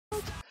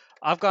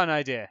I've got an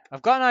idea.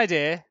 I've got an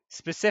idea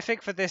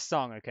specific for this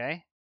song,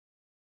 okay?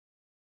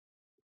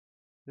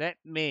 Let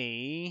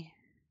me...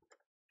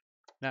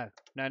 No.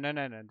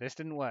 This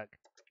didn't work.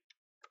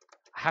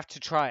 I have to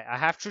try it. I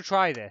have to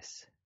try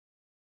this.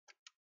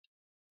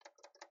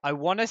 I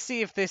want to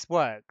see if this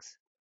works.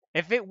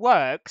 If it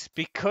works,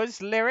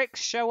 because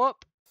lyrics show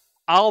up,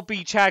 I'll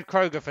be Chad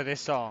Kroger for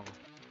this song.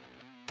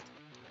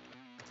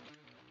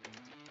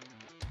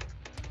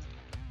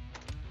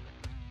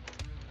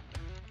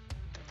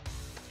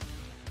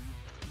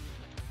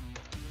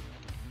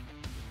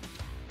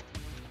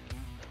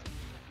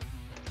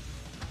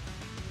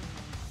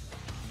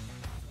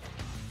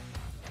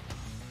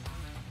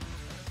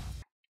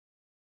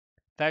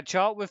 That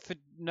chart with the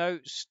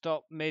note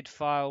stop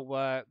mid-file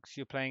works.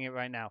 You're playing it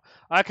right now.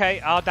 Okay,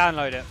 I'll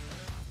download it.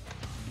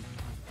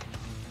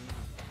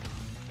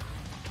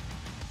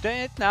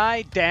 That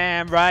night,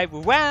 damn right, we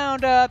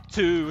wound up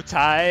too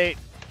tight.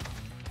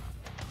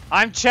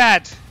 I'm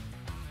Chad.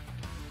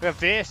 A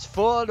fist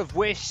full of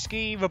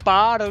whiskey, the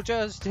bottle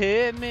just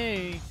hit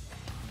me.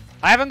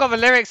 I haven't got the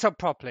lyrics up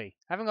properly.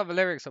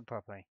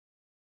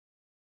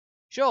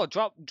 Sure,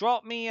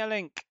 drop me a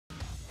link.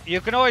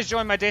 You can always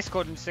join my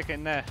Discord and stick it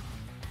in there.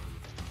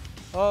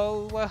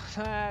 Oh, well,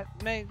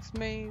 that makes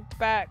me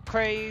back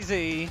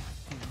crazy.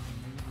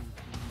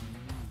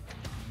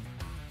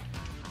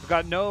 We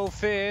got no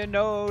fear,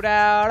 no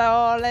doubt,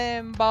 all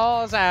them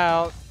balls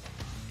out.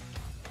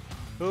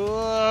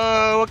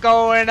 Ooh, we're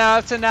going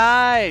out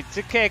tonight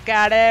to kick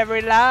out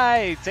every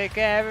light. Take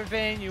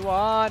everything you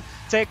want,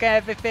 take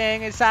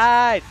everything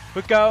inside.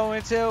 We're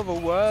going till the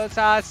world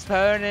starts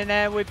burning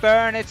and we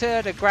burn it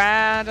to the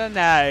ground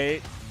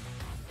tonight.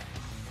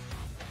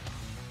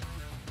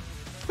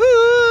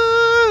 Ooh,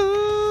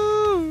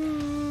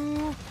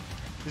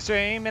 they're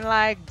screaming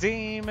like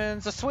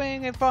demons are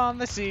swinging from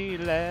the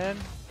ceiling.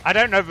 I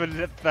don't know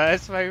the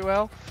verse very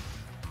well.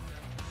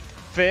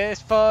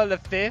 Fist full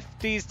of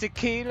 50s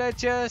tequila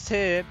just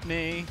hit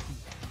me.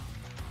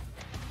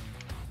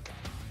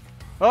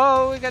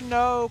 Oh, we got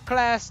no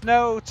class,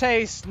 no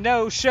taste,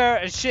 no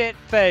shirt and shit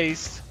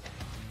faced.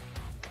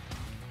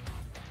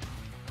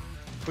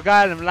 We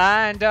got them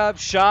lined up,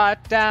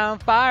 shot down,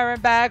 firing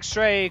back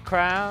straight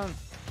crown.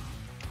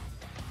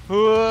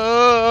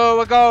 Ooh,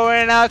 we're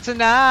going out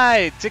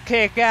tonight to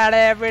kick out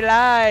every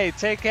light.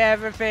 Take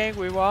everything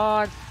we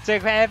want,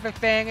 take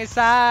everything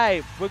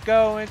inside. We're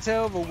going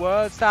till the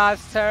world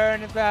starts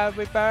turning, but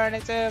we burn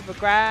it to the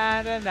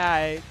ground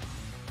tonight.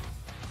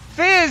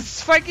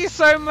 Fizz, thank you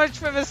so much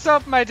for the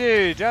sub, my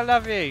dude. I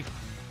love you.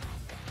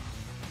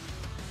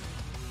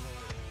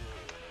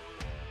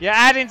 You're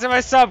adding to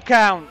my sub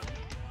count.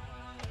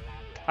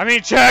 I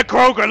mean, Chad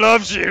Kroger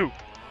loves you.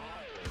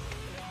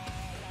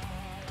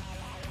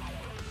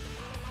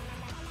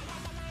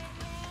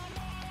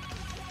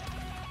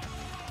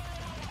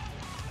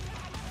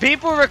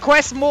 People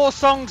request more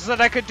songs that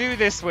I could do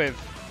this with.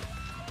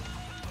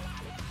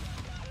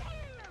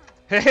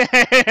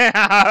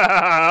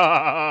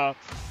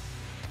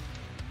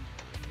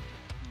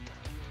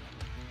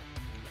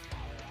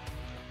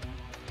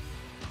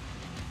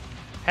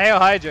 Hail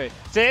Hydrate.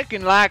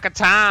 Ticking like a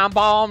time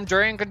bomb,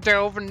 drinking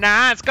till the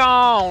night's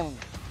gone.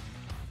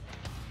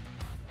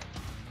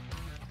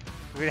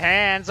 With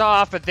hands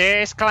off of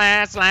this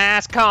class,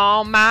 last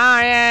call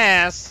my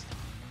ass.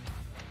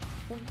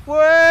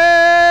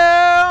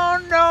 Well,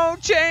 no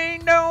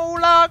chain, no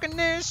lock, and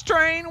this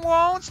train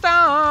won't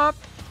stop.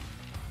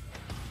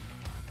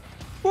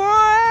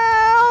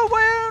 Well,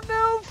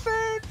 no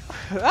food,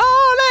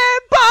 all in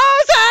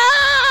balls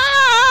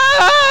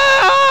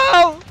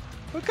out.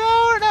 We're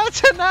going out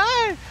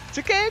tonight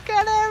to kick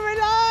out every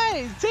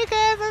light. Take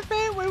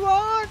everything we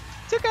want,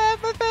 take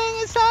everything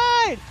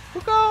inside.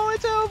 We're going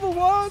till the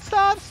world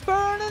stops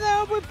burning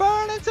and we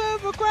burn it to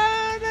the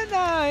ground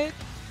tonight.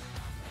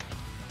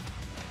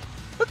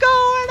 We're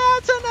going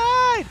out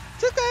tonight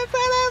to kick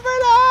out every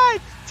light.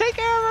 Take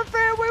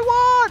everything we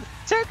want,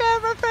 take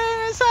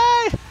everything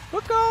inside.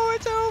 We're going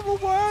till the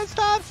world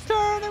stops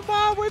turning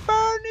while we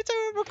burn it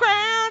to the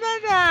ground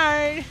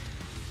tonight.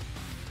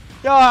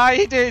 Yo, how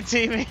you doing,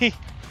 Timmy? Hey,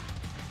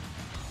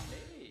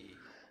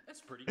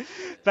 that's pretty good.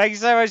 Thanks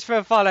so much for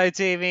the follow,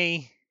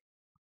 Timmy.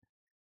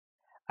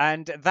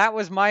 And that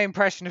was my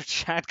impression of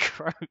Chad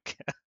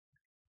Kroger.